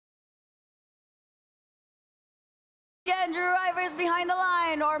Again, drivers behind the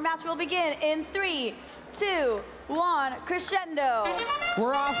line. Our match will begin in 3, 2, 1, crescendo.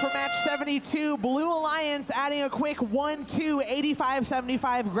 We're off for match 72. Blue Alliance adding a quick 1-2,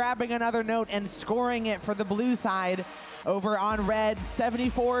 85-75, grabbing another note and scoring it for the blue side. Over on red,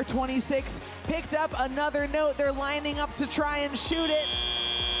 74-26, picked up another note. They're lining up to try and shoot it.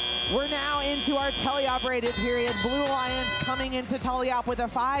 We're now into our teleoperated period. Blue Alliance coming into teleop with a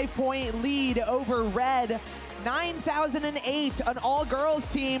 5-point lead over red. 9008, an all-girls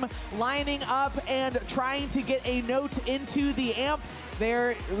team lining up and trying to get a note into the amp.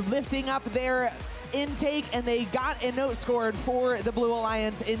 They're lifting up their intake and they got a note scored for the Blue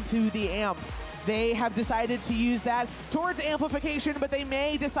Alliance into the amp. They have decided to use that towards amplification, but they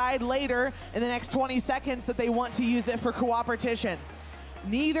may decide later in the next 20 seconds that they want to use it for cooperation.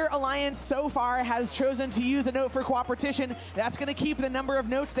 Neither alliance so far has chosen to use a note for cooperation. That's going to keep the number of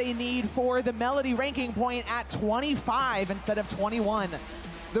notes they need for the melody ranking point at 25 instead of 21.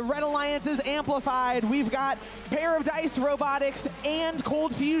 The red alliance is amplified. We've got Pair of Dice, Robotics, and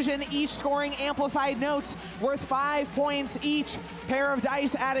Cold Fusion, each scoring amplified notes worth 5 points each. Pair of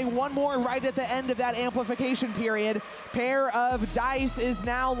Dice adding one more right at the end of that amplification period. Pair of Dice is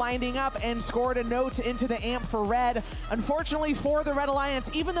now lining up and scored a note into the amp for red. Unfortunately for the red alliance,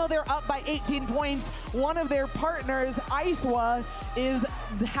 even though they're up by 18 points, one of their partners, Ithwa, is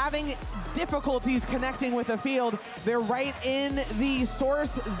having difficulties connecting with the field. They're right in the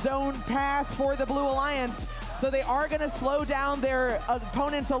source zone path for the Blue Alliance, so they are going to slow down their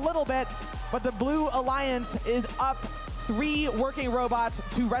opponents a little bit, but the Blue Alliance is up 3 working robots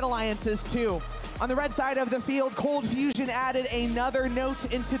to Red Alliance's 2. On the red side of the field, Cold Fusion added another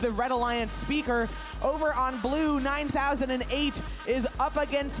note into the Red Alliance speaker. Over on blue, 9008 is up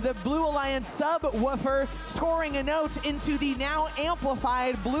against the Blue Alliance subwoofer, scoring a note into the now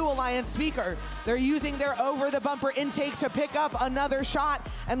amplified Blue Alliance speaker. They're using their over-the-bumper intake to pick up another shot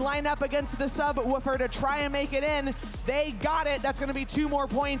and line up against the subwoofer to try and make it in. They got it. That's going to be 2 more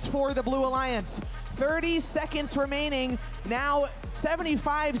points for the Blue Alliance. 30 seconds remaining. Now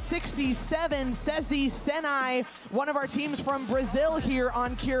 75-67, Sezi Senai, one of our teams from Brazil here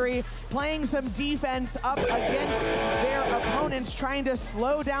on Curie, playing some defense up against their opponents, trying to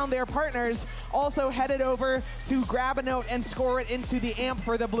slow down their partners, also headed over to grab a note and score it into the amp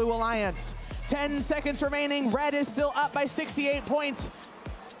for the Blue Alliance. 10 seconds remaining. Red is still up by 68 points.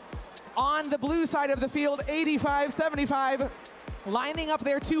 On the blue side of the field, 85-75. Lining up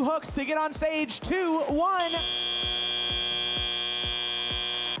their 2 hooks to get on stage. 2, 1.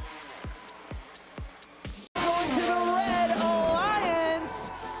 Going to the Red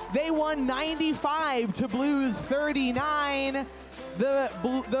Alliance. They won 95 to Blue's 39.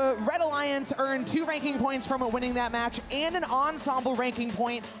 The Red Alliance earned 2 ranking points from winning that match and an ensemble ranking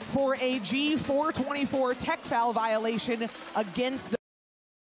point for a G424 tech foul violation against the